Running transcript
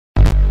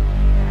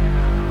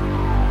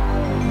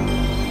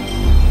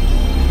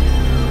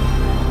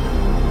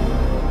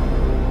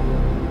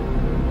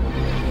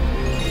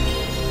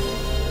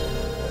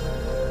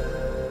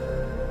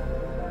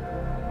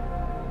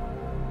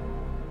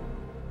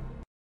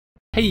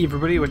Hey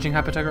everybody, watching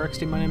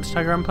HyperTigerXD, my name's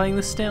Tiger, I'm playing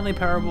the Stanley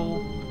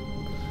Parable.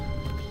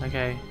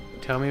 Okay,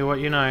 tell me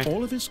what you know.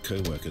 All of his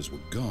co-workers were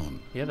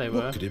gone. Yeah, they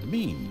were. What could it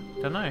mean?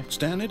 Don't know.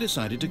 Stanley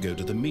decided to go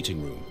to the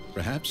meeting room.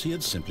 Perhaps he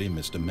had simply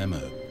missed a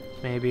memo.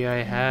 Maybe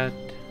I had...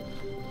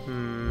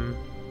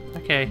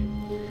 Okay.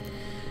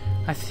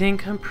 I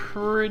think I'm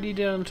pretty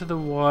down to the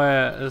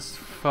wire as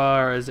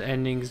far as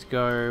endings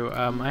go.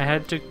 I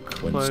had to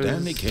close... When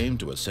Stanley came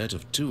to a set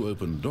of two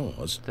open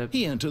doors,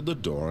 he entered the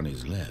door on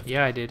his left.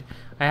 Yeah, I did.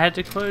 I had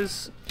to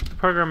close the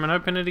program and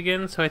open it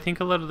again, so I think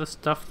a lot of the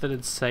stuff that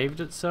had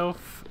saved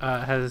itself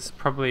has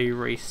probably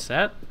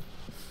reset.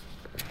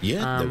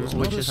 Yet there was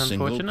not a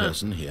single unfortunate.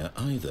 person here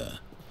either.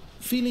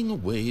 Feeling a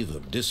wave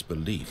of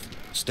disbelief,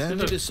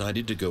 Stanley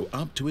decided to go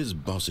up to his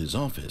boss's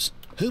office,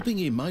 hoping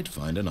he might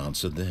find an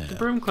answer there. The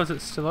broom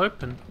closet's still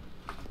open.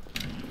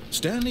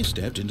 Stanley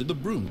stepped into the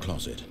broom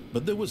closet,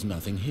 but there was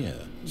nothing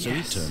here, so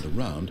he turned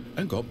around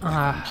and got back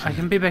on track. I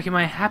can be back in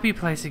my happy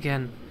place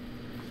again.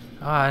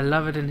 Oh, I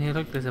love it in here.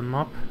 Look, there's a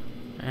mop,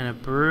 and a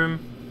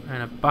broom,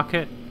 and a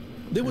bucket.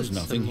 There was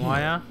nothing here.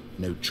 Wire.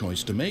 No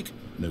choice to make,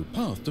 no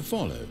path to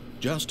follow,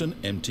 just an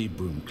empty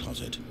broom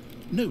closet.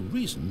 No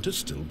reason to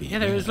still be Yeah,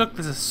 there is. Look,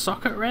 there's a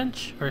socket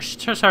wrench.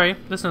 Sorry,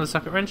 that's not a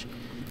socket wrench.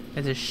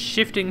 There's a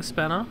shifting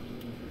spanner.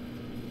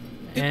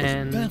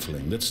 It was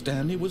baffling that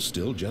Stanley was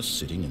still just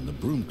sitting in the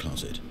broom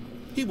closet.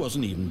 He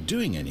wasn't even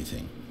doing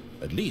anything.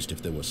 At least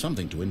if there was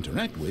something to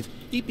interact with,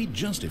 he'd be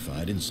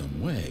justified in some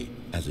way.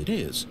 As it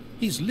is,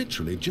 he's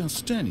literally just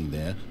standing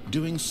there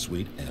doing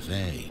sweet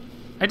FA.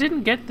 I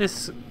didn't get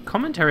this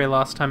commentary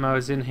last time I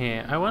was in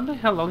here. I wonder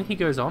how long he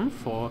goes on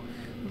for.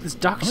 There's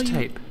duct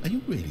tape. Are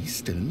you really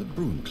still in the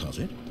broom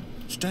closet?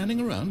 Standing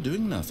around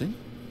doing nothing?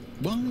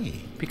 Why?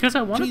 Because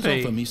I want to be.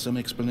 Please offer me some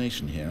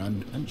explanation here.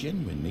 I'm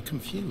genuinely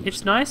confused.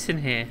 It's nice in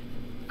here.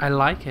 I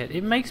like it.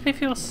 It makes me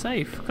feel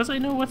safe because I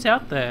know what's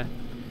out there.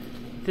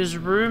 There's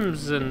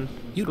rooms and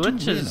you do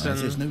glitches realize and...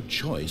 there's no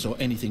choice or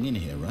anything in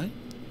here, right?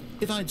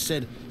 If I'd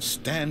said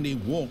Stanley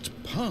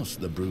walked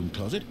past the broom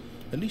closet,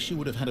 at least you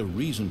would have had a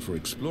reason for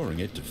exploring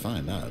it to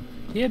find out.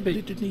 Yeah, but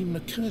it didn't even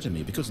occur to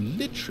me because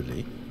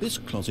literally this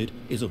closet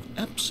is of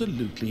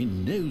absolutely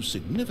no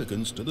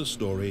significance to the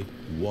story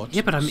whatsoever.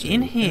 Yeah, but I'm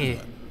in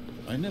here.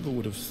 I never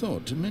would have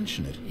thought to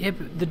mention it. Yeah,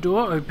 but the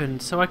door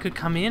opened so I could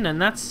come in,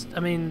 and that's, I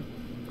mean,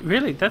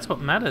 really, that's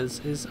what matters,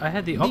 is I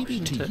had the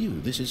option to... Maybe to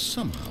you, this is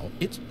somehow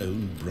its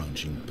own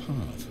branching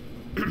path.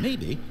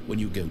 Maybe when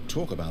you go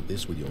talk about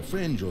this with your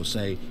friend, you'll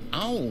say,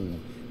 "Oh,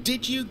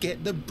 did you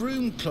get the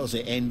broom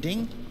closet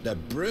ending? The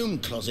broom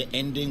closet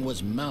ending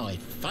was my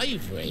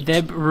favourite."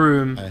 The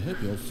broom. I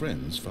hope your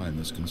friends find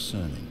this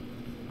concerning.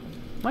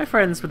 My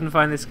friends wouldn't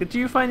find this good. Do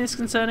you find this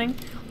concerning?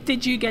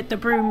 Did you get the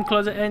broom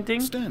closet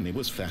ending? Stanley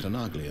was fat and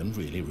ugly and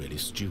really, really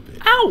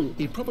stupid. Ow!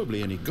 He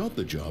probably only got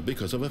the job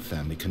because of a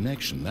family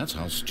connection. That's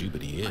how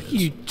stupid he is.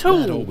 You tool!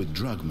 That or with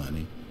drug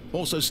money.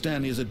 Also,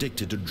 Stanley is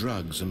addicted to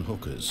drugs and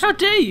hookers. How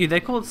dare you?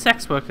 They're called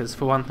sex workers,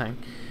 for one thing.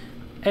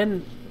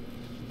 And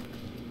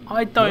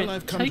I don't Well,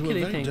 I've come take to a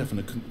anything. very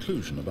definite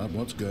conclusion about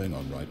what's going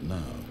on right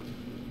now.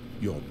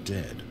 You're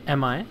dead.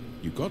 Am I?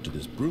 You got to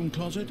this broom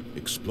closet,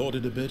 explored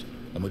it a bit,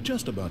 and were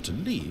just about to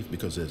leave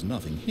because there's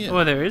nothing here.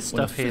 Well, there is stuff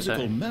when a here, though.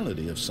 physical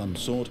malady of some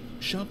sort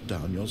shut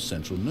down your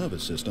central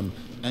nervous system,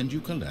 and you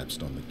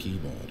collapsed on the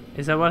keyboard.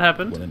 Is that what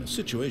happened? Well, in a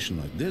situation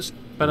like this,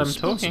 But the I'm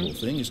responsible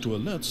talking. thing is to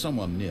alert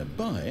someone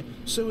nearby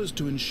so as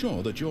to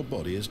ensure that your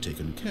body is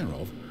taken care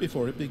of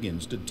before it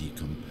begins to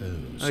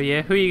decompose. Oh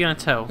yeah? Who are you going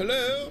to tell?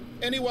 Hello?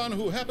 Anyone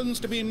who happens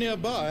to be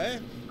nearby?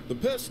 The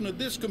person at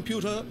this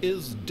computer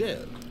is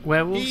dead.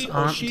 Werewolves He or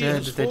aren't she dead,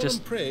 has they're fallen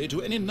just... prey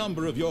to any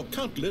number of your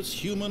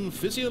countless human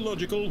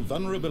physiological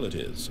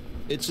vulnerabilities.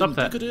 It's Stop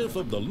that. indicative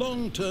of the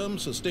long-term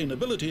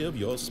sustainability of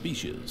your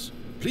species.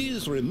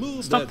 Please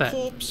remove Stop their that.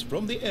 corpse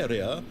from the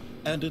area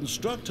and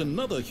instruct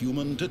another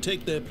human to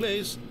take their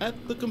place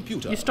at the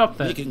computer. You stop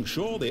that. Making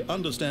sure they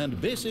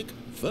understand basic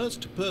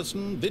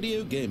first-person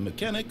video game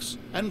mechanics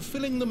and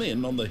filling them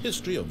in on the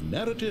history of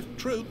narrative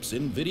tropes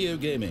in video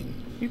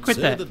gaming. You quit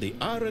so that. that the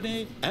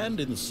irony and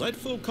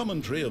insightful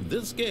commentary of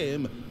this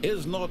game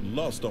is not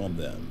lost on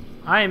them.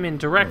 I am in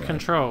direct All right.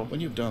 control. When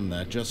you've done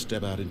that, just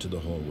step out into the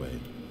hallway.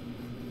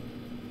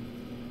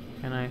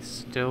 Can I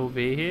still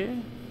be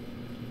here?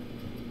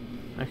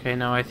 Okay,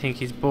 no, I think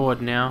he's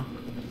bored now.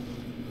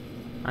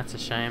 That's a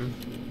shame.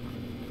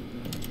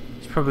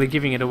 He's probably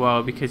giving it a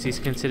while because he's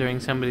considering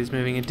somebody's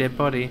moving a dead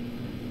body.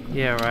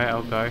 Yeah, right,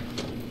 I'll go.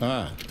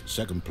 Ah,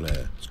 second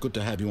player. It's good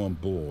to have you on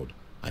board.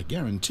 I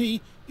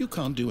guarantee you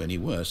can't do any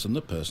worse than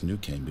the person who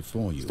came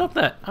before you. Stop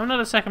that! I'm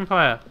not a second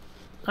player.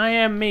 I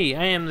am me.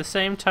 I am the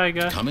same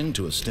tiger. Coming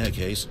to a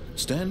staircase,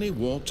 Stanley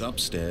walked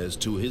upstairs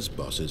to his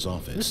boss's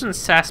office. Listen,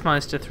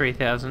 Sassmeister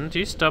 3000. Do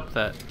you stop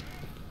that?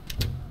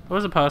 What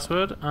was the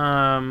password?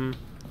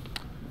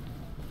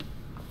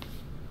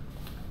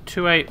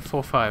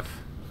 2845.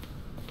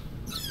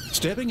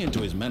 Stepping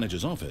into his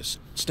manager's office,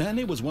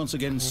 Stanley was once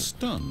again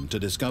stunned to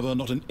discover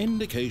not an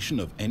indication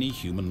of any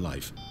human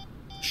life.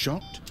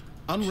 Shocked,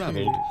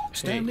 unraveled,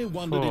 Stanley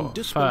wondered in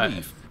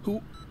disbelief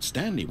who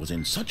Stanley was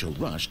in such a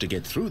rush to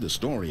get through the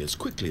story as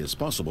quickly as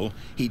possible,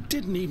 he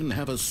didn't even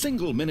have a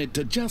single minute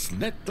to just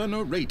let the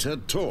narrator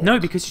talk. No,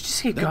 because you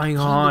just keep going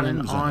on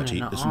and on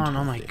and on.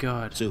 Oh my healthy,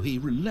 god. So he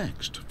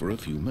relaxed for a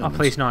few moments. Oh,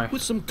 please no.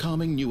 With some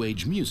calming New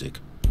Age music.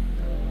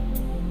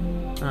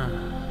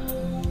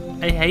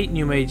 I hate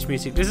New Age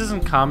music. This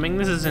isn't calming,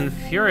 this is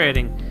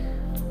infuriating.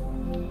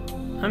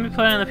 Let me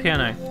play on the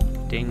piano.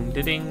 Ding,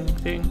 da, ding,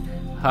 ding.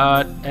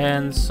 Heart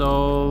and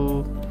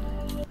soul.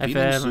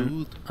 Feeling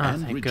soothed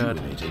and thank God.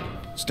 rejuvenated,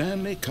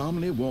 Stanley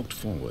calmly walked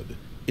forward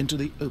into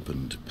the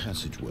opened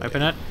passageway.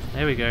 Open it.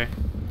 There we go.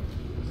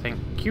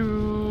 Thank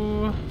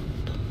you.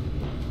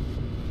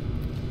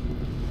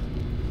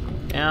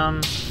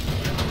 Down.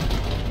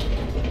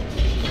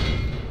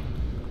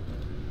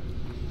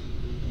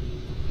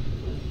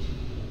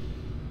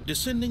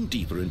 Descending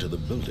deeper into the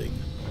building,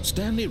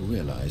 Stanley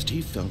realized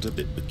he felt a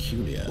bit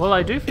peculiar. Well,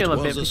 I do feel a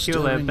bit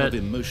peculiar, peculiar, but of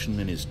emotion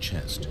in his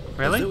chest.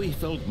 Really? As though he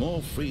felt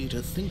more free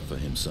to think for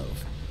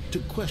himself, to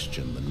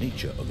question the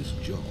nature of his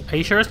job. are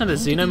you sure it's not a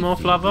How did he xenomorph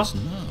feel lover? this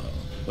now,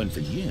 when for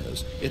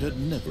years it had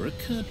never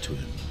occurred to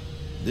him?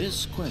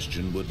 This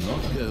question would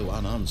not go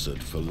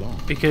unanswered for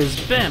long. Because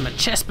bam, a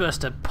chest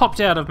burster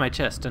popped out of my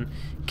chest and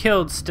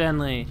killed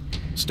Stanley.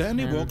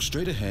 Stanley walked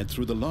straight ahead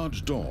through the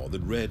large door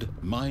that read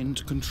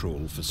Mind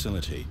Control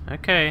Facility.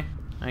 Okay,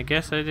 I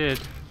guess I did.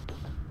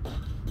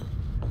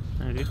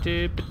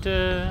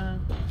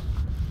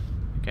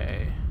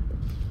 Okay.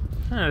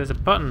 Oh, there's a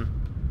button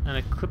and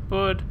a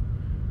clipboard.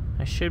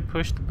 I should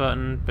push the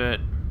button, but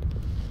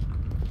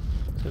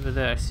it's over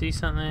there. I see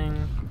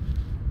something.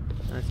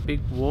 And there's a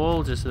big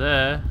wall just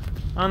there.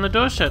 Oh, and the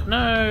door's shut.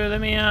 No,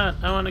 let me out.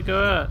 I want to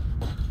go out.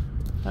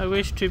 I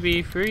wish to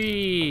be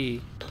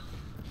free.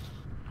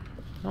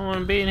 I don't want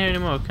to be in here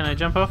anymore. Can I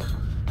jump off?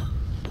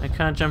 I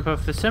can't jump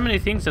off. There's so many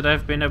things that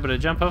I've been able to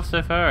jump off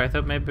so far. I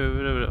thought maybe...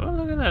 Oh,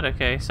 look at that.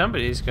 Okay,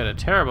 somebody's got a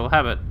terrible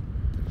habit.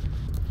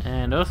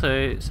 And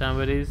also,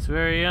 somebody's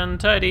very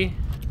untidy.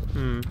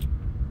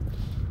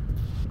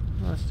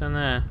 What's down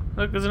there?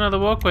 Look, there's another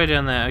walkway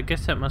down there. I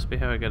guess that must be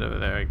how I get over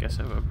there. I guess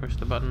if I push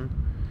the button,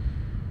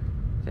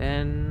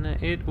 then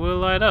it will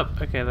light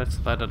up. Okay,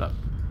 let's light it up.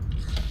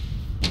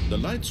 The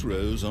lights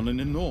rose on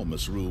an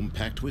enormous room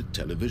packed with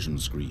television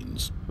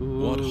screens.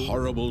 Ooh. What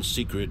horrible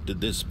secret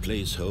did this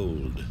place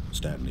hold?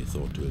 Stanley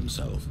thought to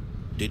himself.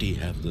 Did he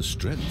have the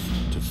strength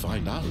to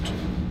find out?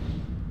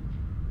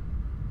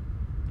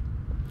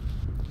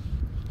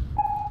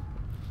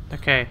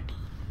 Okay.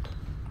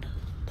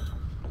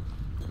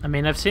 I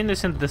mean, I've seen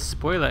this in the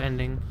spoiler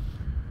ending.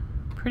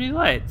 Pretty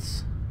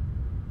lights.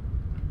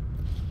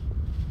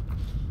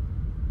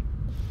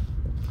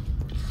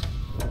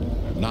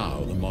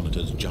 Now the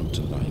monitors jumped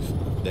to life,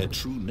 their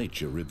true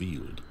nature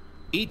revealed.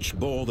 Each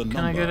bore the Can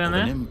I number go down of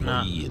an there?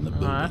 employee in the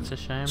building. Oh, that's a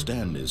shame.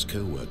 Stanley's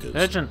co-workers.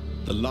 Urgent.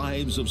 The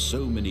lives of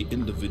so many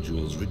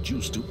individuals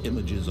reduced to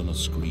images on a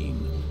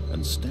screen.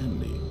 And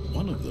Stanley,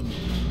 one of them,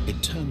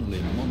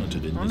 eternally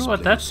monitored in I this wonder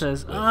what that place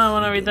says. Oh, where I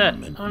want to read that.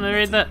 freedom meant I want to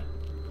read that. nothing.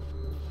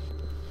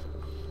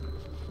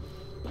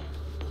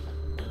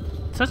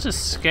 Such a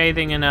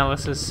scathing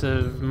analysis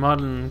of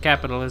modern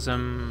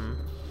capitalism.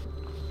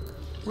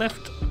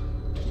 Left.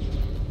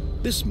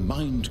 This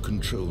mind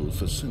control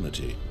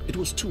facility, it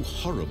was too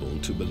horrible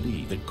to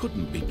believe. It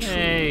couldn't be true.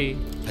 Hey.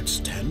 Had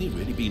Stanley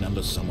really been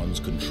under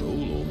someone's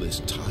control all this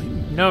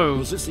time? No.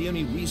 Was this the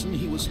only reason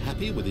he was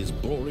happy with his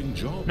boring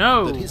job?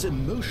 No. That his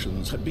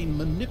emotions had been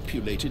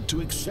manipulated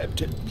to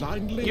accept it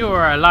blindly? You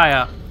are a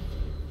liar.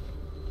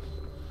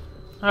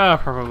 Oh,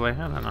 probably.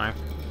 I don't know.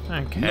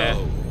 I don't care.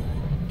 No.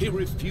 He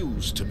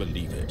refused to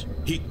believe it.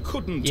 He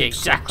couldn't Yeah,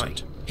 accept exactly.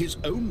 it. His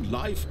own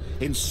life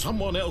in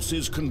someone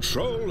else's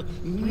control?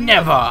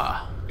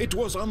 Never. It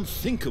was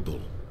unthinkable,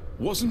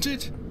 wasn't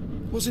it?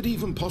 Was it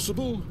even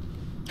possible?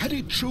 Had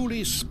he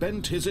truly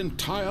spent his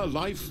entire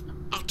life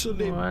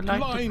utterly I like the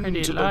blind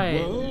pretty to light.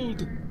 the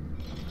world?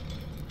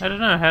 I don't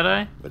know, had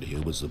I? But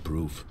here was the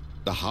proof.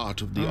 The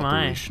heart of the Oh my.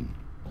 operation.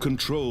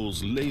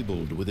 Controls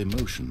labeled with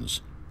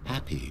emotions.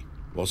 Happy,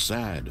 or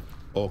sad,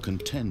 or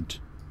content.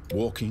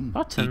 Walking,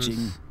 Buttons.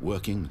 eating,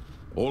 working.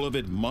 All of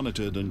it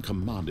monitored and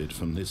commanded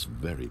from this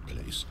very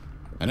place.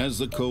 And as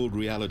the cold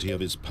reality of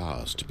his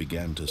past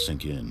began to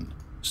sink in,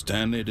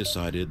 Stanley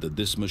decided that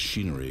this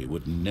machinery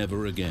would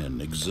never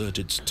again exert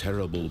its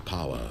terrible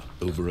power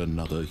over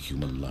another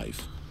human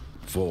life.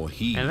 For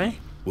he Really?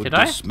 would Did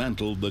I?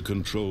 dismantle the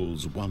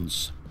controls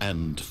once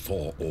and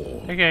for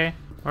all. Okay,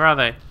 where are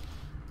they?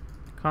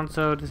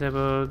 Console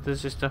disabled.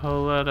 There's just a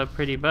whole lot of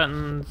pretty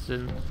buttons,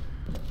 and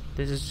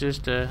this is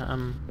just a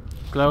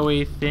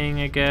glowy thing,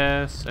 I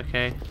guess.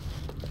 Okay.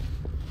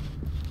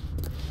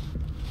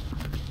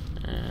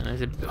 And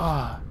there's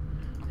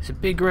a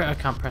big red. I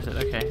can't press it.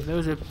 Okay, there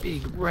was a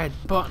big red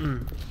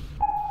button.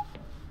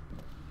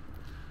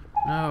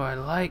 No, I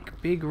like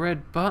big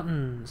red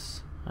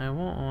buttons. I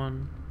want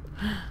one.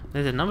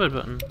 There's a numbered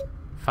button.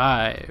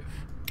 5.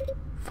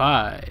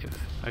 5.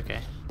 Okay.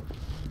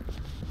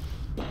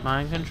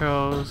 Mind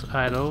controls,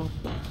 idle,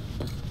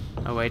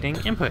 awaiting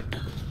input.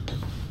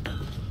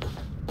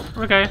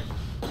 Okay.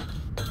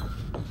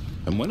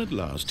 And when at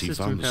last he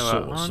System found the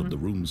power source on, of the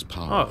room's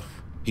power,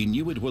 off. he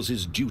knew it was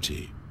his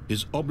duty,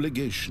 his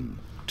obligation,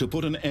 to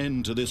put an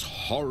end to this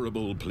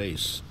horrible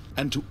place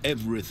and to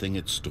everything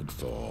it stood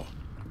for.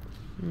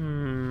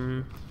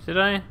 Did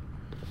I?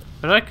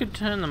 But I could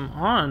turn them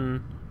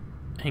on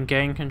and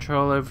gain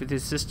control over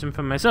this system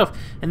for myself,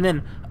 and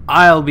then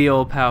I'll be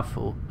all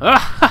powerful.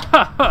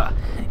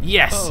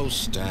 Yes! Oh,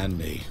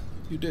 Stanley,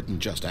 you didn't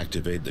just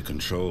activate the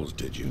controls,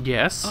 did you?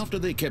 Yes. After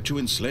they kept you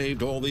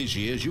enslaved all these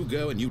years, you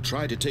go and you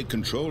try to take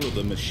control of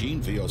the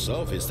machine for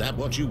yourself. Is that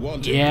what you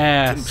wanted?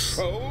 Yes.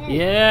 Control?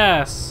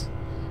 Yes.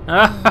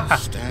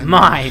 Stanley,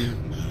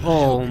 Mine.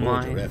 All I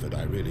applaud your mine. effort,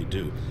 I really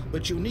do.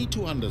 But you need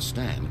to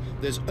understand,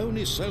 there's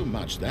only so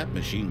much that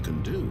machine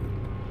can do.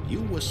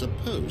 You were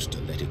supposed to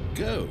let it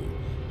go,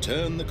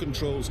 turn the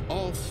controls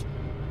off,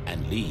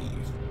 and leave.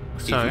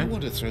 So? If you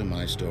want to throw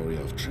my story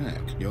off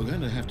track, you're going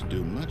to have to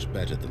do much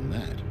better than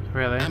that.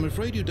 Really? I'm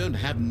afraid you don't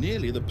have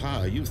nearly the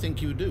power you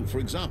think you do. For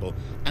example,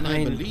 and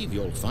I believe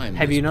you'll find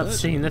Have this you not pertinent,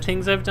 seen the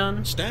things I've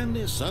done?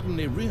 Stanley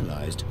suddenly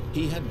realized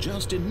he had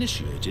just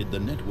initiated the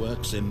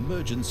network's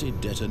emergency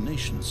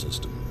detonation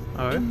system.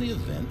 Oh? In the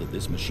event that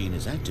this machine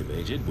is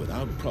activated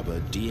without proper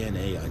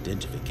DNA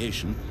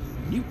identification,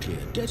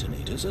 nuclear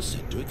detonators are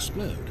set to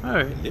explode, Oh.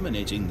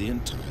 eliminating the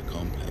entire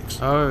complex.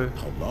 Oh.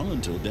 How long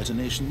until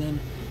detonation then?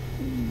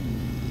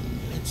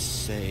 Let's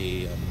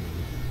say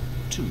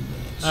 2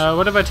 minutes.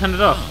 What if I turn it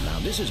off? Now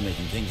this is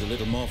making things a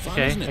little more fun,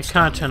 Okay, isn't it, I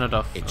can't Stanley? turn it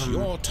off. It's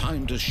your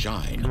time to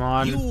shine. Come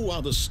on. You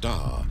are the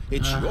star.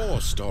 It's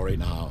your story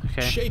now.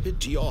 Okay. Shape it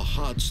to your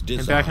heart's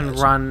desires. Maybe I can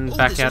run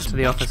back this out is to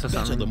the much office or better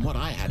something. than what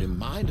I had in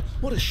mind.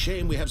 What a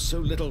shame we have so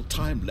little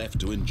time left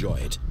to enjoy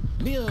it.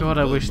 Mere God,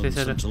 I wish they moments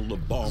said it. until the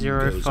bomb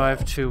goes off.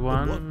 But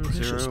 0521 what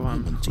precious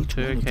moments each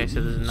 0142. one of Okay, so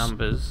them there's is.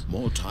 numbers.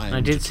 More time And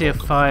I did to see a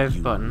talk 5 about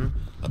you, button.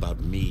 about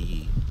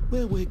me,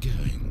 where we're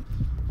going,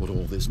 what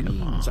all this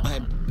means. I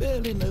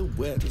barely know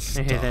where to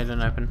start. Here, they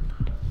don't open.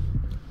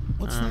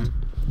 What's that?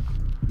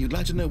 You'd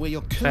like to know where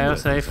your Fail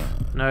co-workers safe.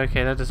 are? No,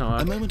 okay, that doesn't A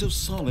work. moment of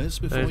solace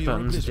before Those you're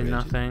buttons do obliterated.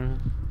 nothing.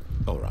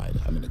 All right,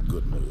 I'm in a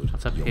good mood.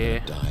 What's up You're here?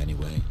 gonna die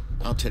anyway.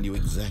 I'll tell you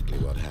exactly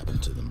what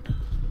happened to them.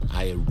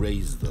 I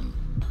erased them.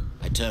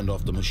 I turned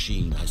off the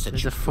machine. I set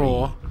There's you a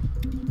 4.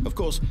 free. Of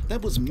course,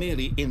 that was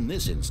merely in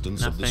this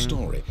instance of the Nothing.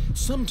 story.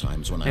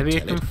 Sometimes when Maybe I you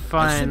tell can it, I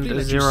find simply a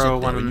let you 0, sit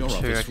 1, there in and your 2.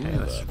 office Okay,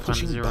 forever, let's find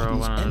pushing 0, buttons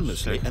 1, and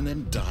endlessly 2. and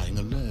then dying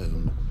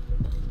alone.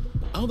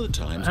 Other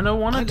times, I don't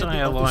wanna let die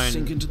the office alone.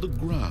 sink into the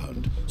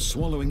ground,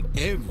 swallowing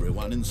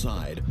everyone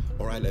inside,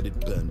 or I let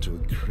it burn to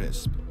a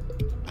crisp.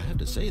 I have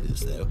to say this,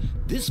 though,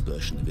 this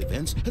version of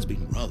events has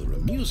been rather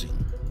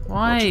amusing.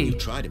 Why? Watching you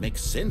try to make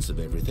sense of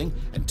everything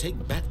and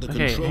take back the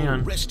Okay, control hang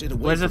on. wrested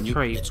away Where's the from you.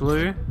 3? It's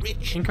Blue? quite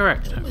rich.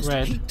 Incorrect. I almost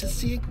Red. hate to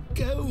see it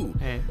go.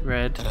 Okay,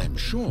 red. But I'm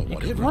sure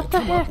whatever What I the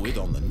come up heck? with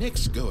on the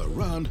next go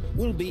around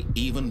will be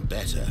even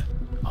better.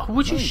 Oh,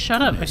 would you My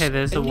shut up? goodness, Okay,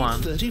 there's the only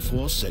 1.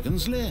 34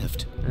 seconds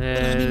left. But I'm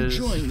There's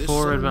enjoying this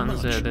 4 so red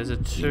buttons much. there. There's a You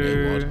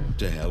know 2. what?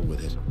 To hell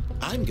with it.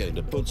 I'm going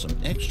to put some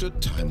extra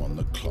time on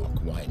the clock.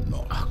 Why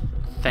not?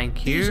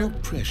 Thank These are you.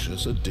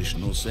 precious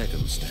additional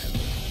seconds, Stanley.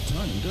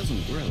 Time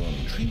doesn't grow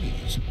on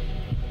trees.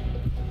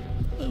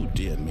 Oh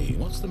dear me,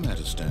 what's the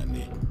matter,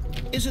 Stanley?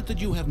 Is it that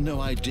you have no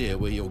idea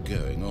where you're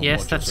going or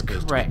Yes, what that's you're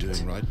supposed correct. to be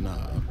doing right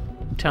now?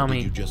 Tell Or did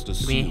me. you just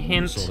Give me a assume you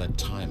hint. saw that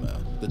timer,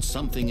 that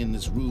something in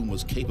this room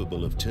was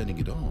capable of turning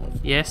it off?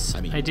 Yes,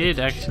 I mean, I did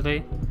look at you,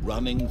 actually.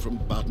 running from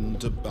button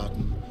to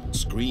button,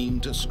 screen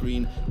to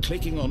screen,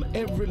 clicking on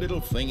every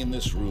little thing in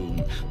this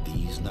room.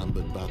 These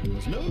numbered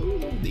buttons, no,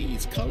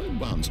 these colored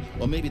ones,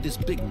 or maybe this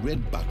big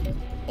red button,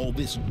 or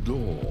this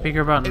door.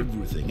 Bigger button.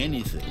 Everything,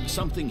 anything,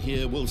 something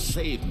here will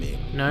save me.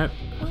 Nope.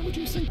 Why would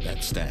you think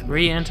that, Stan?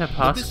 Re-enter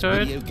That this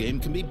video passcode. game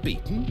can be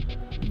beaten?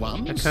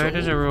 One The code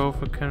is a soul? rule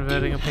for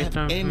converting a Do you piece of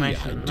have any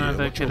information. idea No,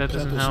 what okay, your that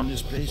doesn't purpose help. in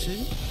this place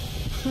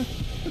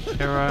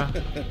is? Error.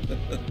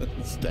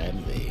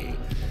 Stanley,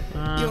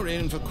 you're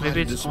in for quite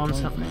maybe a it's on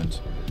disappointment.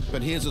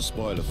 But here's a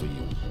spoiler for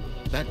you.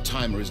 That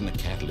timer isn't a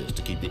catalyst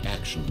to keep the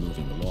action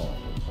moving along.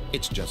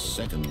 It's just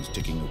seconds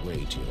ticking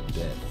away to your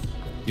death.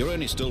 You're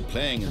only still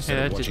playing instead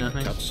that of did watching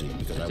a nothing. cutscene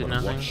because That I did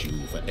want to nothing. watch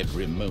you for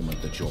every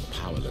moment that you're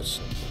powerless.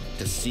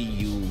 To see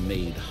you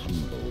made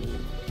humble.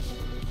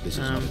 This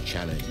is not a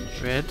challenge.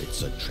 red.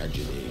 It's a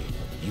tragedy.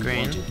 You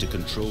Green. wanted to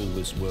control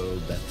this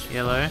world, that's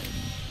Yellow. fine.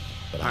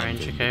 But I'm Orange,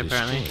 going okay, to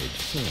apparently.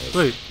 destroy it first,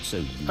 Blue. So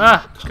you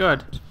Ah, can't.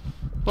 good.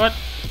 What?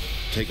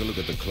 Take a look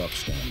at the clock,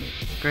 Stanley.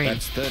 Green.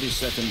 That's 30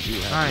 seconds you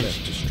have Orange.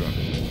 left to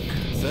struggle.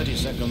 30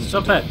 seconds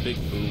Stop until it. a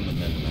big boom and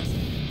then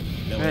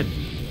nothing. No Red. idea.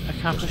 I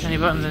can't Just push any you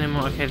buttons and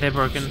anymore. Okay, they're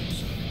broken.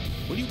 process.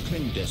 Will you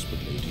cling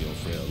desperately to your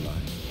frail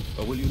life,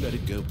 or will you let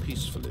it go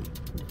peacefully?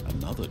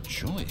 Another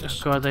choice.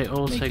 Oh god, they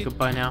all Make say it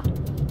goodbye now.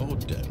 Or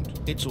don't.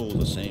 It's all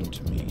the same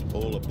to me.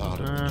 All a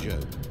part of the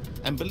joke.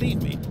 And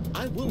believe me,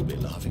 I will be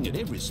laughing at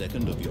every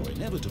second of your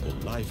inevitable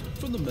life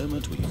from the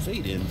moment we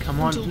fade in. Come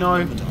on, until the no.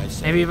 moment I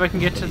say, Maybe if I can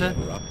get to the...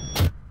 "Hurry up."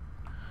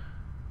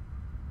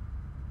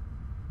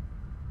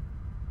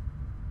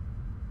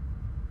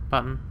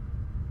 Button.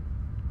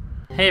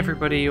 Hey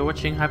everybody, you're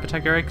watching Hyper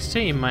Tiger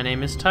XT. My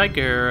name is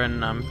Tiger,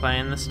 and I'm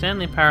playing the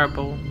Stanley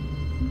Parable.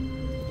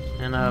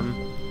 And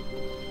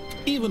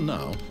Even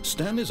now,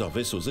 Stanley's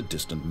office was a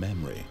distant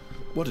memory.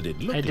 What did it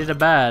look like? I did a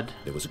bad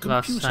There was a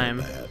last computer, time.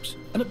 perhaps,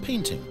 and a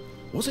painting.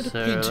 Was it a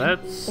So painting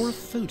let's or a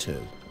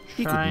photo?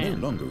 He could try no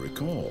and longer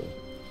recall.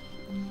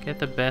 Get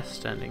the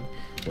best ending.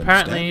 When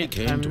Apparently, Stanley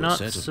came I'm to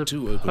not a set of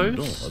two open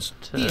doors, supposed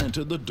he to...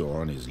 entered the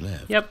door on his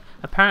left. Yep,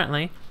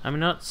 apparently, I'm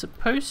not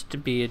supposed to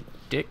be a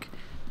dick,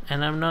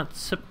 and I'm not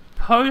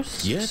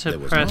supposed Yet to there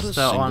was press not a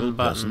the single on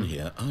person button.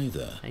 here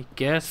either. I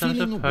guess I'm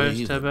Feeling a supposed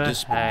wave to of behave.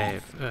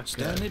 disbelief, Okay.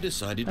 Stanley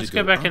decided Let's to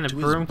go go back up in the to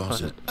broom his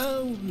bosses. closet.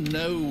 Oh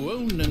no,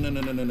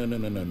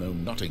 no,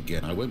 not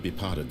again. I won't be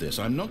part of this.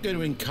 I'm not going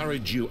to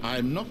encourage you.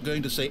 I'm not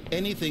going to say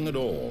anything at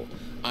all.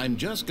 I'm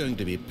just going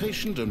to be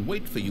patient and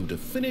wait for you to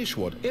finish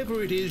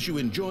whatever it is you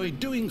enjoy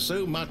doing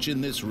so much in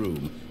this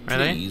room.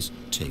 Really? Please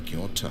take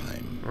your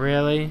time.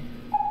 Really?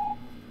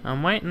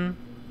 I'm waiting.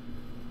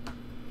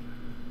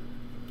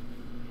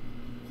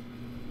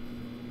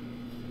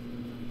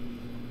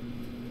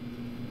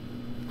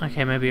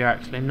 Okay, maybe you're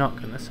actually not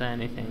going to say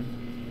anything.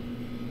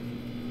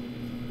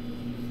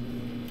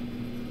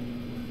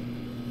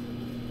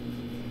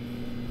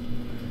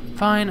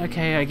 Fine,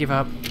 okay, I give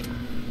up.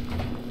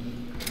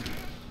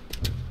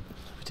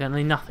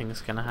 Evidently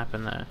nothing's going to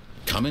happen there.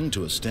 Coming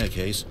to a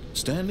staircase,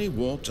 Stanley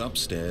walked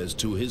upstairs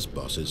to his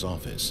boss's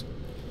office.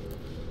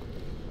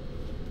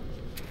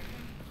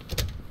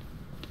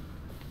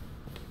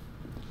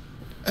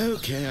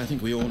 Okay, I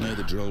think we all know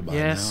the drill by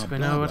Yes, now. we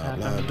Blah, know what blah,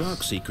 blah. happens.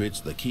 Dark secrets,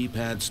 the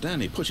keypad.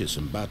 Stanley pushes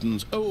some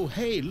buttons. Oh,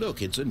 hey,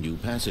 look, it's a new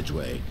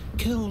passageway.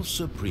 Quelle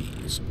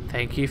surprise.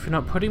 Thank you for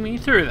not putting me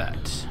through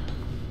that.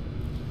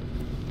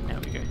 Now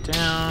we go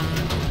down.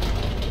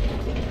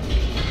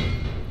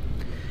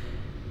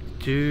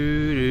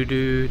 Do do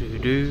do do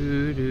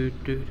do do do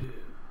do.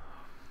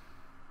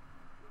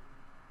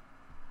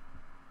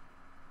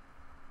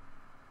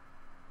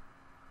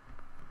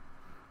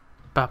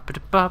 Ba ba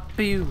da ba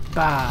boo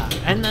ba,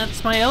 and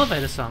that's my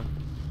elevator song.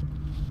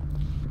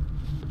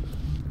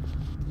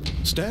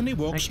 Stanley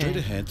walked Okay. straight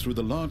ahead through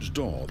the large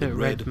door The that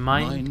red read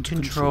mind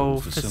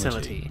control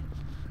facility.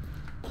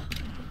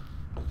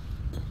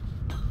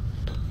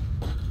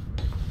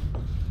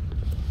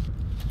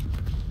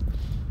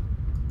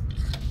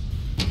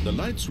 The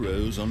lights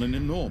rose on an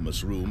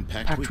enormous room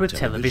packed With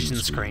television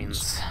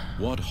screens.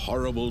 What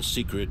horrible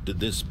secret did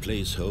this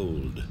place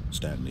hold?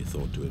 Stanley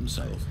thought to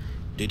himself.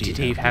 Did Did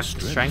he have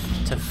the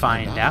strength to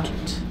find out?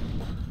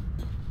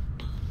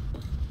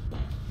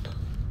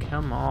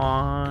 Come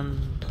on.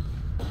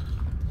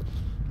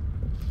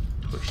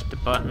 Push the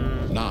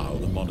button. Now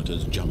the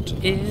monitors jumped.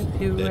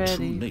 If you're Their true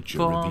ready nature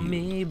for revealed.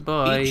 me,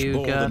 boy, Each you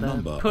bore the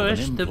number gotta of an push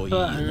the employee in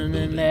button and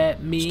building.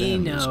 let me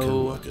Stanley's know.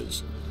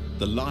 co-workers.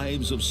 The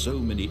lives of so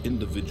many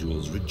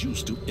individuals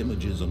reduced to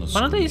images on a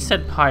One of these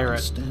screen. said pirate.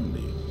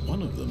 Stanley,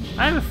 one of them.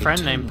 I have a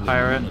friend named eternally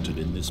Pirate. monitored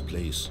in this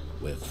place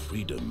where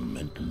freedom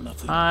meant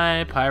nothing.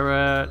 Hi,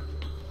 pirate.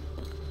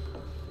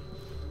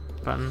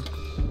 Button.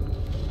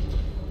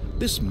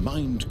 This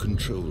mind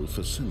control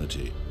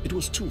facility, it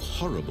was too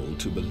horrible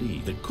to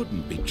believe. It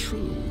couldn't be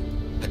true.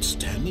 Had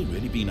Stanley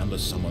really been under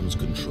someone's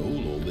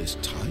control all this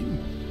time?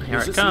 Here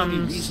was it this the only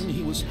comes. reason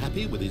he was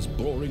happy with his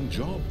boring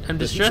job? I'm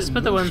That his distressed by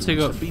the ones who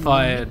got emotions had been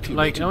fired.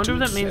 Like, I manipulated wonder if to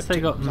that means accept they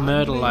it got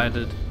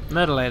blindly?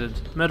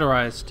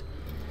 murderized.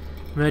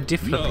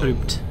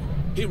 Murdiflaplooped.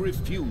 He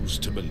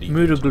refused to believe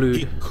Moodaglued. it.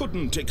 He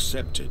couldn't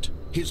accept it.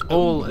 His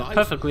All own life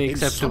perfectly in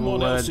acceptable someone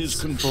words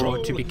else's for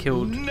control. to be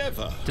killed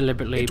Never.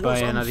 deliberately It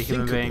by was another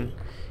human being.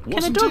 unthinkable. Can a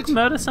Wasn't dog it?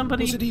 murder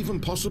somebody? Was it even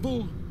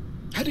possible?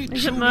 Had he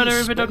Is it truly murder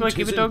if a dog, spent like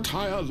if a his dog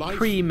entire life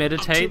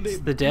premeditates utterly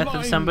the death of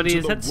blind somebody? to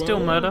Is the that still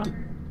murder? world?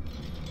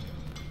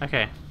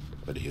 Okay.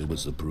 But here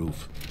was the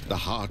proof. The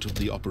heart of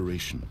the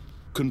operation.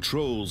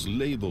 Controls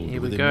labeled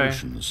Here we with go.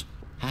 emotions.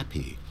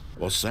 Happy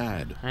or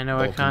sad. I know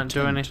or I can't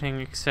do content. anything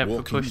except for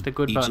Walking, push the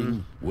good eating,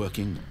 button.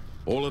 working,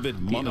 all of it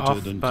off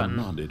monitored and button.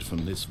 commanded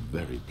from this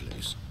very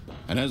place.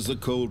 And as the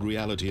cold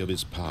reality of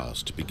his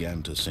past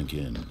began to sink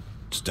in,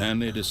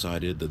 Stanley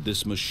decided that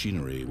this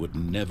machinery would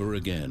never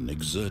again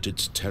exert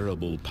its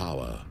terrible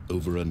power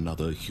over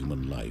another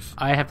human life.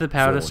 I have the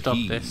power to For stop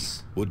he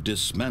this. would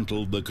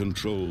dismantle the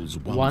controls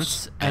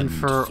Once and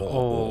for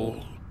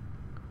all.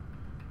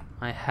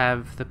 I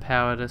have the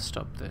power to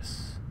stop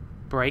this.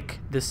 Break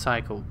the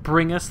cycle.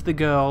 Bring us the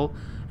girl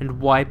and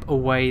wipe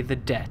away the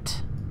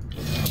debt.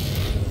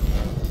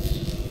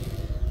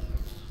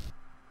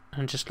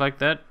 And just like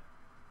that,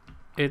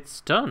 it's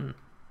done.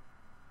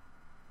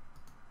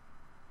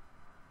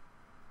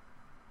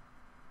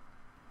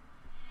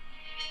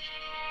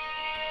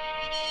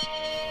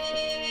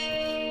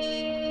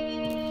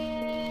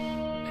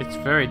 It's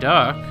very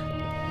dark.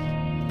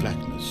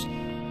 Blackness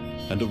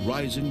and a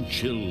rising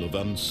chill of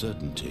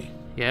uncertainty.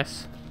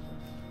 Yes.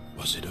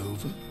 Was it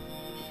over?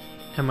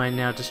 Am I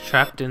now just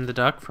trapped in the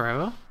dark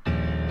forever?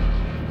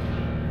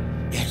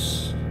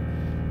 Yes.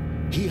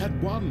 He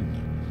had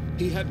won.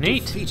 He had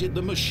Neat. defeated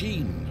the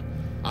machine.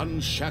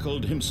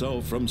 unshackled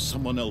himself from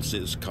someone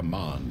else's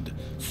command.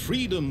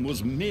 Freedom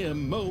was mere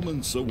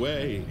moments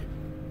away.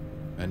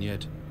 And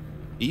yet,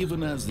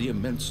 even as the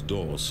immense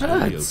door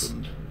slowly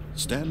opened,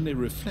 Stanley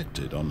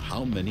reflected on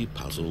how many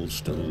puzzles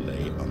still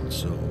lay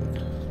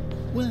unsolved.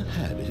 Where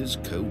had his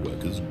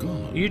co-workers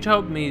gone? You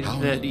told me how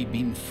that... had he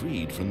been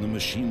freed from the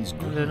machine's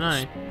grasp? I don't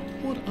know.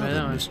 What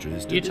other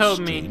mysteries did you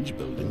told me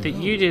that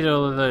you did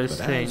all of those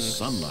things. As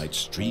sunlight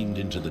streamed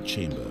into the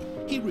chamber,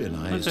 he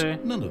realized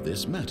none of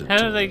this mattered. How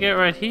did they get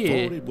right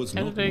here? For it was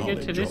How not did they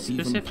get to this knowledge or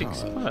even specific power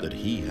spot? that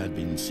he had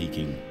been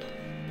seeking,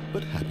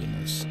 but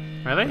happiness.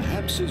 Really?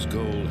 Perhaps his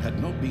goal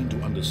had not been to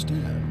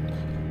understand,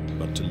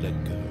 but to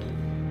let go.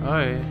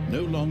 Oh.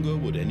 No longer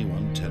would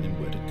anyone tell him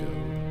where to go,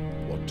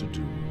 what to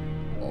do,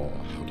 or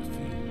how to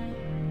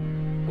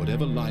feel.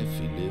 Whatever life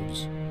he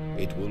lives,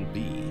 it will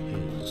be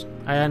his.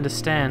 I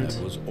understand.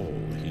 That was all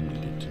he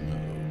needed to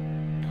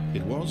know.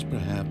 It was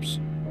perhaps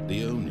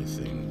the only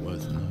thing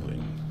worth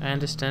knowing. I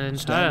understand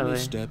entirely.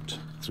 Stanley stepped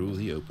through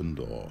the open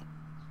door.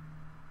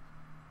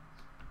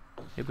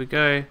 Here we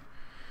go.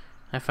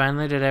 I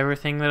finally did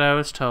everything that I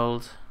was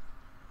told.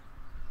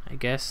 I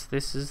guess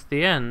this is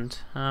the end.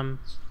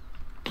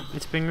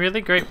 It's been really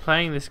great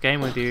playing this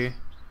game with you.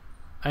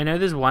 I know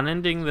there's one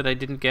ending that I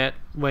didn't get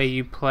where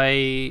you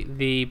play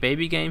the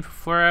baby game for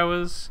 4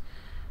 hours,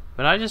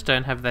 but I just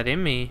don't have that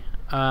in me.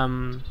 I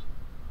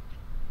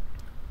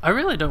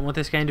really don't want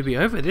this game to be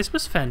over. This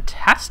was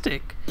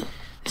fantastic.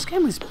 This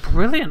game was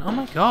brilliant. Oh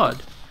my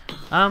god.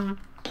 Yeah,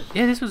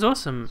 this was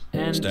awesome.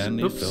 And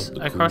Stanley oops, felt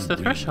the I crossed the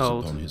cool breeze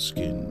threshold. upon his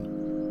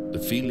skin. The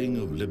feeling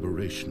of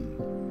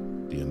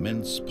liberation, the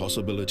immense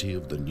possibility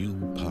of the new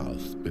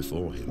path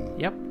before him.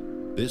 Yep.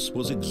 This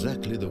was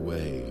exactly the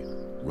way,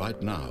 right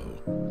now,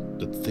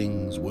 that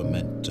things were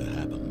meant to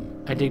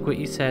happen. I did what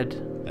you said.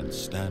 And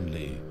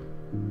Stanley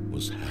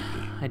was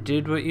happy. I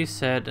did what you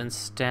said and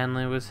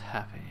Stanley was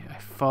happy. I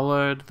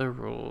followed the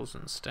rules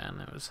and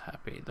Stanley was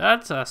happy.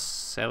 That's a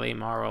silly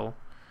moral.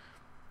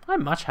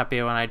 I'm much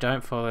happier when I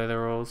don't follow the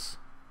rules.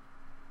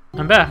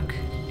 I'm back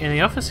in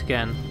the office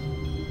again.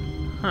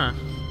 Huh.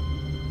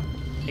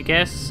 I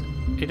guess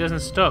it doesn't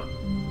stop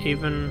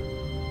even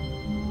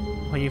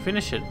when you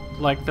finish it,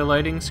 like the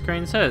loading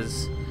screen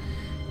says.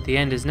 The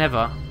end is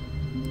never.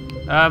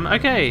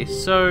 Okay,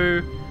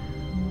 so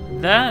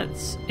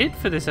that's it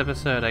for this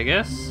episode, I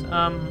guess.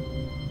 I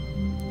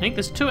think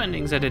there's 2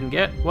 endings I didn't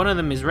get. One of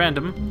them is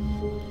random,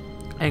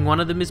 and one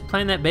of them is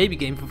playing that baby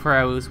game for 4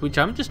 hours, which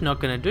I'm just not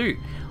going to do.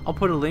 I'll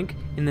put a link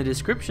in the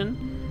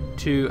description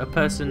to a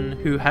person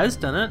who has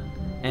done it,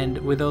 and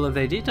with all of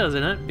their details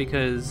in it,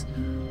 because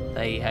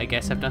they, I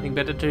guess, have nothing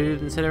better to do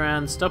than sit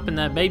around stopping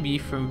that baby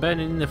from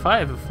burning in the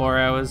fire for 4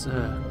 hours.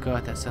 Oh,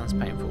 God, that sounds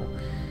painful.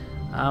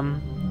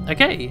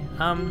 Okay,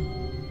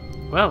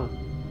 well,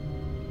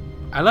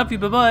 I love you,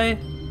 bye-bye.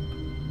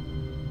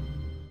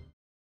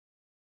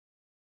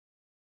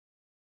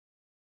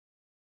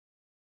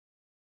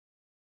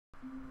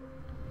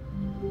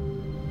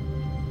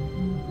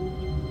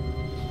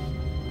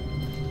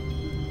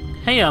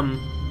 Hey,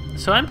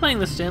 so I'm playing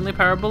the Stanley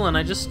Parable and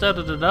I just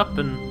started it up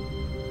and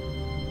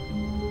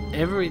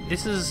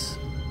this is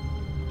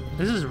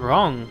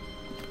wrong.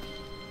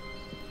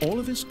 All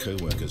of his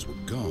co-workers were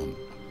gone.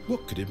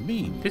 What could it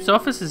mean? This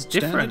office is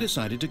different. Stanley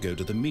decided to go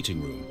to the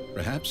meeting room.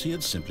 Perhaps he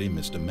had simply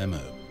missed a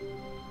memo.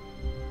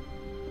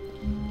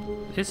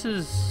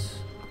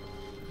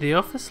 The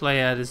office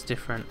layout is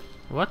different.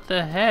 What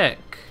the heck?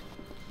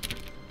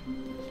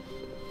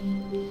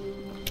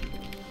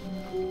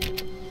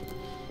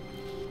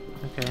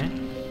 Okay.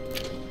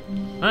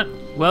 Right.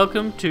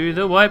 Welcome to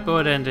the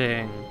whiteboard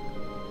ending.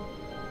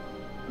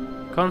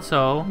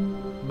 Console.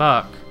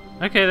 Bark.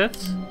 Okay,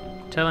 that's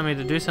telling me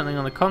to do something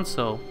on the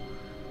console.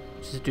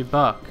 Just do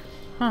bark.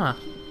 Huh.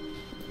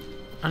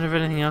 I wonder if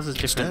anything else is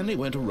different. Stanley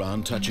went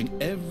around touching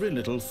every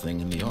little thing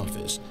in the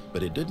office,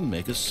 but it didn't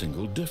make a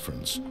single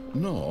difference.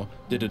 Nor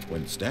did it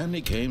when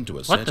Stanley came to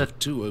a set of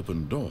 2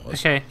 open doors.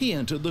 Okay. He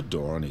entered the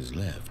door on his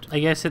left. I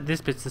guess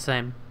this bit's the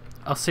same.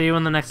 I'll see you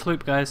in the next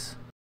loop, guys.